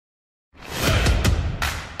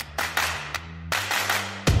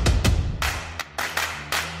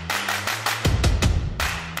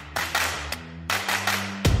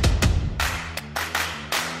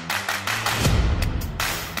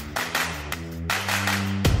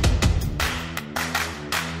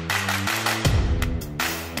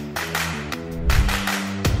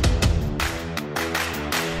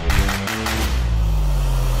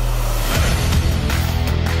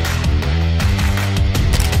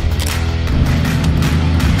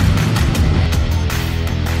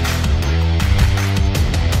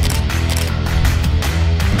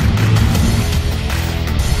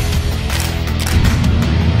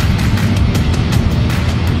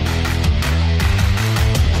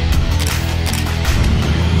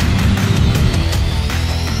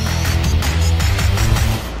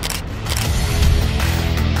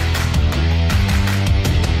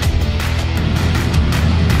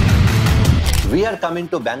are coming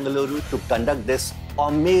to Bengaluru to conduct this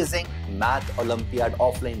amazing Math Olympiad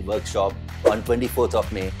offline workshop on 24th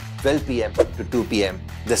of May, 12 p.m. to 2 p.m.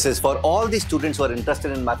 This is for all the students who are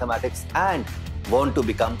interested in mathematics and want to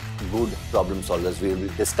become good problem solvers. We will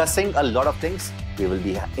be discussing a lot of things. We will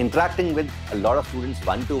be interacting with a lot of students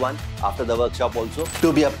one-to-one after the workshop also.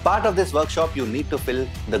 To be a part of this workshop, you need to fill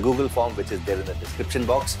the Google form which is there in the description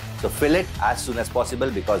box. So fill it as soon as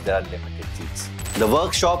possible because there are limited seats. The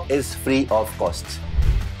workshop is free of cost.